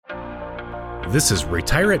This is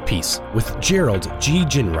Retire at Peace with Gerald G.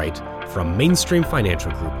 Ginwright from Mainstream Financial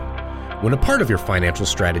Group. When a part of your financial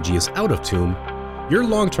strategy is out of tune, your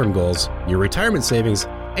long-term goals, your retirement savings,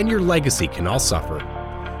 and your legacy can all suffer.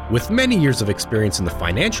 With many years of experience in the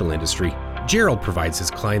financial industry, Gerald provides his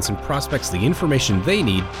clients and prospects the information they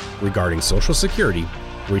need regarding Social Security,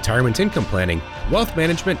 retirement income planning, wealth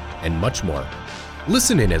management, and much more.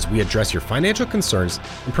 Listen in as we address your financial concerns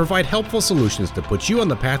and provide helpful solutions to put you on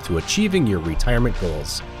the path to achieving your retirement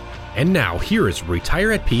goals. And now, here is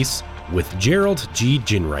Retire at Peace with Gerald G.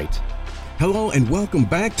 Ginwright. Hello and welcome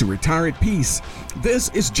back to Retire at Peace. This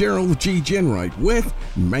is Gerald G. Ginwright with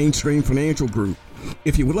Mainstream Financial Group.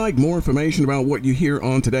 If you would like more information about what you hear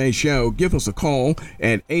on today's show, give us a call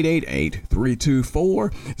at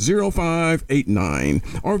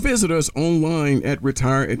 888-324-0589 or visit us online at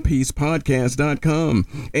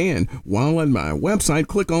retireatpeacepodcast.com. And while on my website,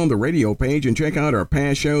 click on the radio page and check out our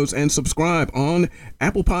past shows and subscribe on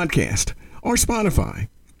Apple Podcast or Spotify.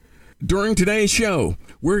 During today's show,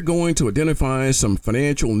 we're going to identify some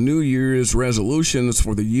financial New Year's resolutions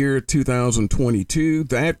for the year 2022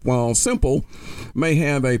 that, while simple, may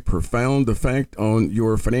have a profound effect on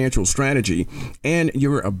your financial strategy and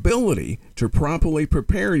your ability to properly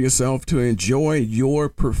prepare yourself to enjoy your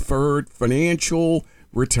preferred financial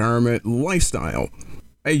retirement lifestyle.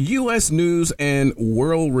 A U.S. News and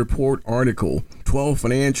World Report article, 12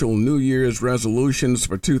 Financial New Year's Resolutions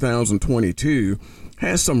for 2022,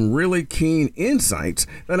 has some really keen insights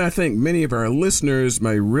that I think many of our listeners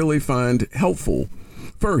may really find helpful.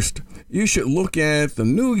 First, you should look at the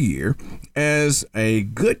new year as a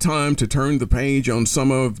good time to turn the page on some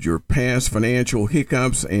of your past financial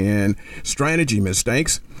hiccups and strategy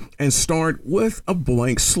mistakes and start with a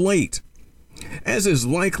blank slate. As is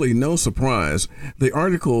likely no surprise, the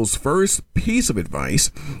article's first piece of advice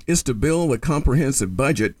is to build a comprehensive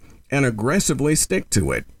budget and aggressively stick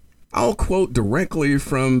to it. I'll quote directly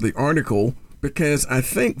from the article because I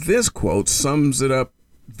think this quote sums it up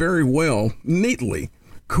very well, neatly.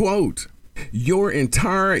 Quote, "Your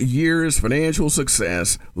entire year's financial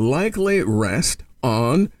success likely rests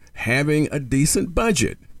on having a decent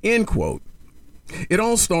budget." End quote. It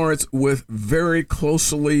all starts with very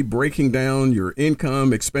closely breaking down your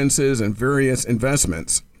income, expenses, and various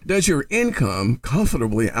investments. Does your income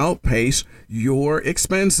comfortably outpace your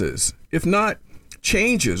expenses? If not,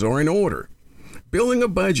 changes are in order. Building a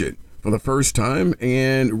budget for the first time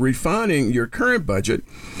and refining your current budget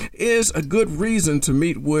is a good reason to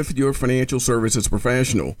meet with your financial services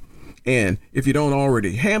professional. And if you don't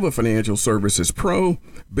already have a financial services pro,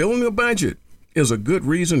 building a budget is a good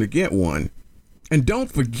reason to get one. And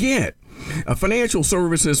don't forget, a financial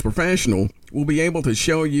services professional will be able to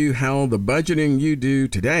show you how the budgeting you do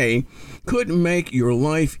today could make your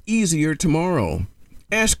life easier tomorrow.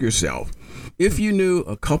 Ask yourself, if you knew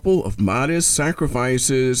a couple of modest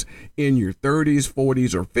sacrifices in your 30s,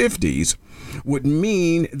 40s, or 50s would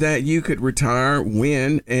mean that you could retire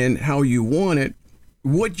when and how you wanted,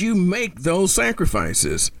 would you make those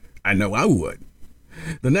sacrifices? I know I would.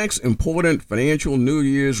 The next important financial New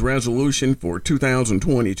Year's resolution for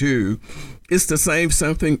 2022 is to save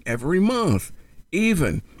something every month,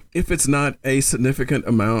 even if it's not a significant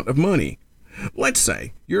amount of money. Let's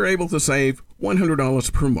say you're able to save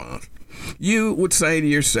 $100 per month. You would say to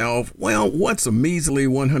yourself, well, what's a measly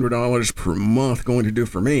 $100 per month going to do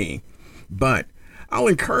for me? But I'll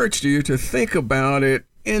encourage you to think about it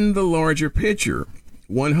in the larger picture.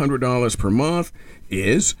 $100 per month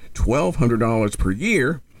is $1,200 per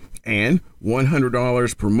year, and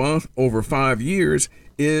 $100 per month over 5 years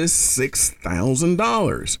is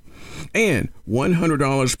 $6,000. And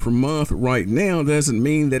 $100 per month right now doesn't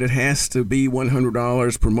mean that it has to be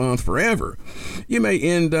 $100 per month forever. You may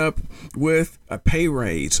end up with a pay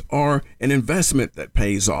raise or an investment that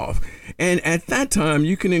pays off. And at that time,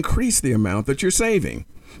 you can increase the amount that you're saving.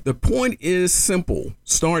 The point is simple.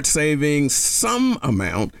 Start saving some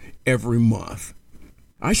amount every month.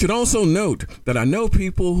 I should also note that I know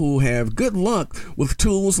people who have good luck with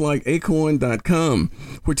tools like Acorn.com,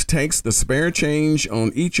 which takes the spare change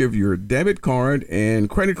on each of your debit card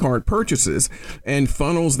and credit card purchases and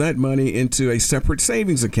funnels that money into a separate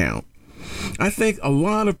savings account. I think a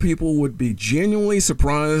lot of people would be genuinely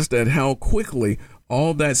surprised at how quickly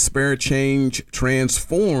all that spare change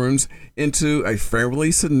transforms into a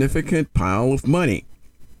fairly significant pile of money.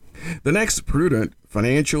 The next prudent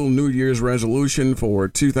financial New Year's resolution for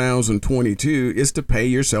 2022 is to pay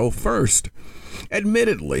yourself first.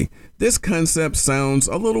 Admittedly, this concept sounds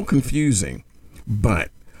a little confusing,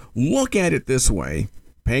 but look at it this way.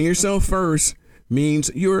 Paying yourself first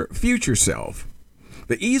means your future self.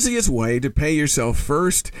 The easiest way to pay yourself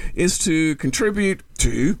first is to contribute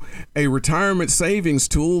to a retirement savings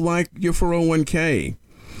tool like your 401k.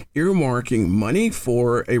 Earmarking money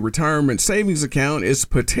for a retirement savings account is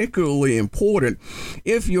particularly important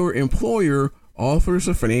if your employer offers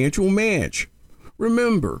a financial match.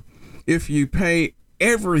 Remember, if you pay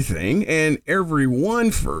everything and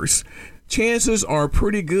everyone first, chances are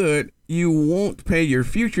pretty good you won't pay your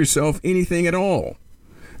future self anything at all.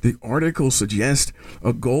 The article suggests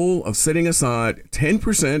a goal of setting aside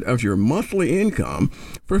 10% of your monthly income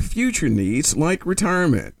for future needs like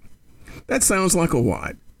retirement. That sounds like a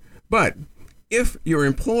lot, but if your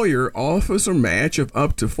employer offers a match of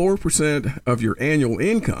up to 4% of your annual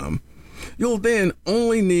income, you'll then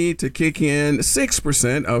only need to kick in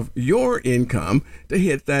 6% of your income to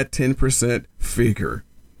hit that 10% figure.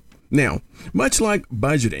 Now, much like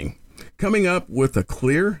budgeting, coming up with a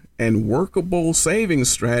clear and workable savings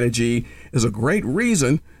strategy is a great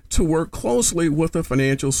reason to work closely with a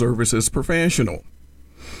financial services professional.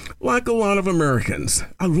 Like a lot of Americans,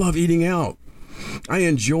 I love eating out. I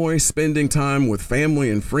enjoy spending time with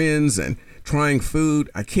family and friends and trying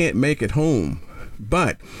food I can't make at home.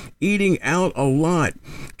 But eating out a lot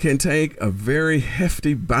can take a very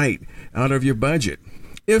hefty bite out of your budget.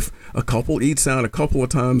 If a couple eats out a couple of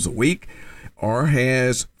times a week, or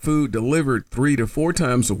has food delivered 3 to 4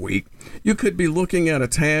 times a week, you could be looking at a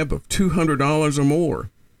tab of $200 or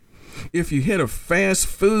more. If you hit a fast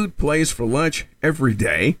food place for lunch every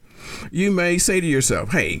day, you may say to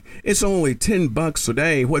yourself, hey, it's only $10 a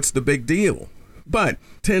day, what's the big deal? But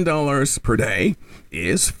 $10 per day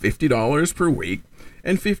is $50 per week,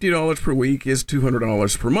 and $50 per week is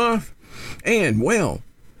 $200 per month. And, well,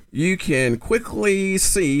 you can quickly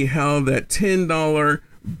see how that $10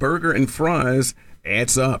 burger and fries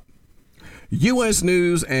adds up. U.S.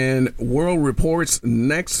 News and World Report's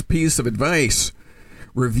next piece of advice: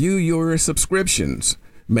 review your subscriptions.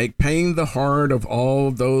 Make paying the heart of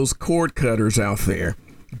all those cord cutters out there.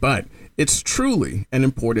 But it's truly an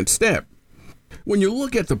important step. When you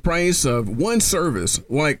look at the price of one service,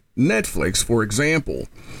 like Netflix, for example,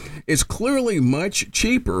 it's clearly much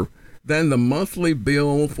cheaper than the monthly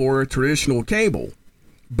bill for traditional cable.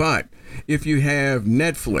 But if you have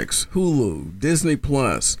Netflix, Hulu, Disney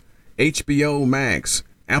Plus, HBO Max,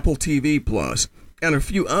 Apple TV Plus, and a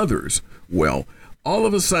few others, well, all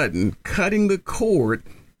of a sudden, cutting the cord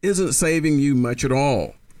isn't saving you much at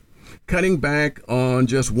all. Cutting back on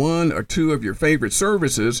just 1 or 2 of your favorite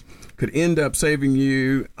services could end up saving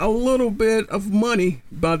you a little bit of money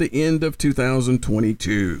by the end of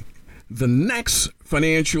 2022. The next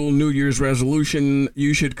financial New Year's resolution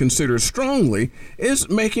you should consider strongly is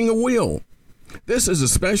making a will. This is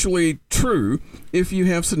especially true if you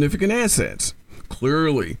have significant assets.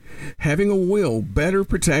 Clearly, having a will better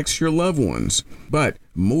protects your loved ones, but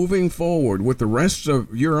moving forward with the rest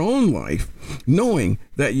of your own life, knowing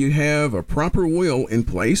that you have a proper will in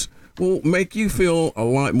place will make you feel a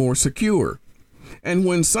lot more secure. And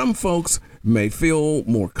when some folks may feel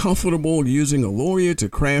more comfortable using a lawyer to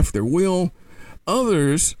craft their will,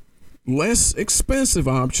 others, less expensive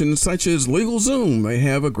options such as LegalZoom may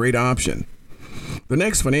have a great option. The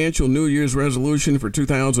next financial New Year's resolution for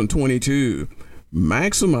 2022,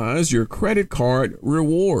 maximize your credit card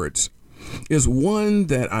rewards, is one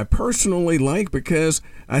that I personally like because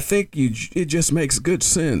I think it just makes good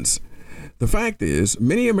sense. The fact is,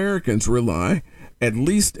 many Americans rely, at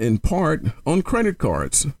least in part, on credit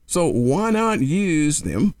cards. So why not use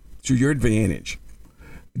them to your advantage?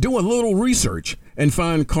 Do a little research and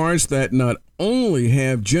find cards that not only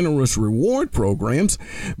have generous reward programs,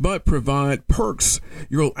 but provide perks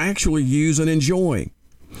you'll actually use and enjoy.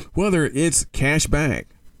 Whether it's cash back,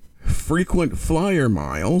 frequent flyer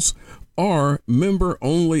miles, or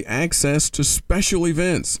member-only access to special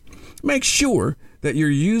events, make sure that you're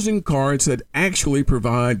using cards that actually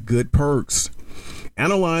provide good perks.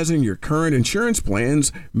 Analyzing your current insurance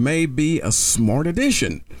plans may be a smart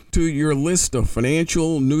addition to your list of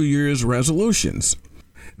financial New Year's resolutions.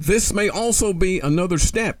 This may also be another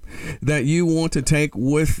step that you want to take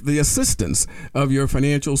with the assistance of your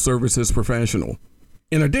financial services professional.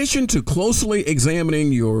 In addition to closely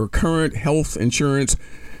examining your current health insurance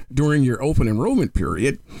during your open enrollment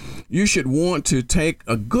period, you should want to take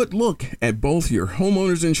a good look at both your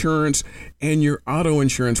homeowner's insurance and your auto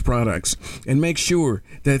insurance products and make sure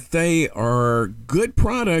that they are good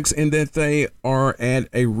products and that they are at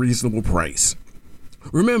a reasonable price.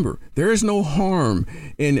 Remember, there is no harm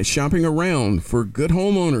in shopping around for good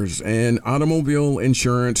homeowners and automobile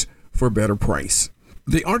insurance for a better price.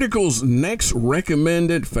 The article's next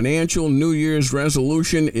recommended financial New Year's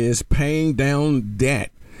resolution is paying down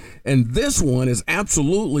debt. And this one is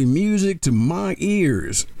absolutely music to my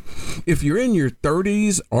ears. If you're in your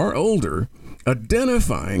 30s or older,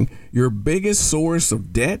 identifying your biggest source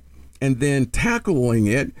of debt and then tackling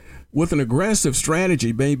it with an aggressive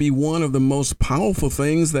strategy may be one of the most powerful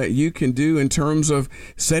things that you can do in terms of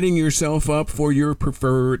setting yourself up for your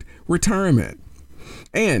preferred retirement.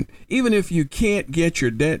 And even if you can't get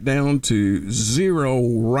your debt down to zero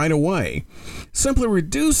right away, simply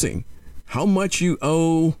reducing how much you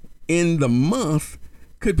owe in the month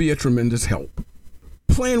could be a tremendous help.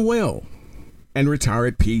 Plan well and retire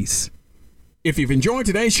at peace. If you've enjoyed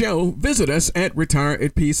today's show, visit us at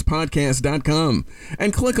retireatpeacepodcast.com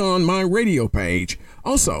and click on my radio page.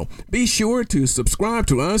 Also, be sure to subscribe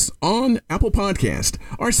to us on Apple Podcast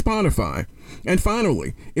or Spotify. And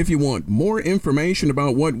finally, if you want more information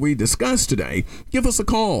about what we discussed today, give us a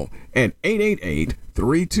call at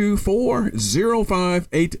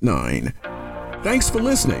 888-324-0589. Thanks for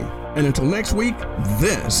listening, and until next week,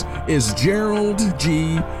 this is Gerald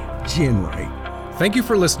G. Ginwright. Thank you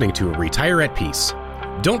for listening to Retire at Peace.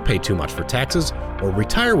 Don't pay too much for taxes or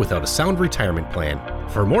retire without a sound retirement plan.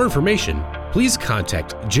 For more information, please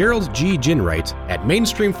contact Gerald G. Ginwright at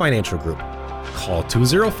Mainstream Financial Group. Call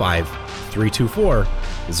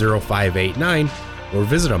 205-324-0589 or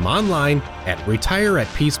visit him online at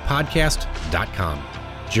retireatpeacepodcast.com.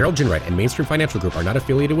 Gerald Ginwright and Mainstream Financial Group are not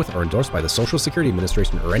affiliated with or endorsed by the Social Security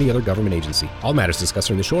Administration or any other government agency. All matters discussed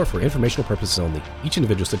during the show are for informational purposes only. Each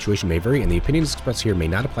individual situation may vary, and the opinions expressed here may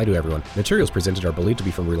not apply to everyone. Materials presented are believed to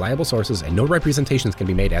be from reliable sources, and no representations can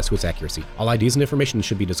be made as to its accuracy. All ideas and information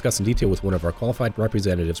should be discussed in detail with one of our qualified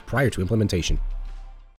representatives prior to implementation.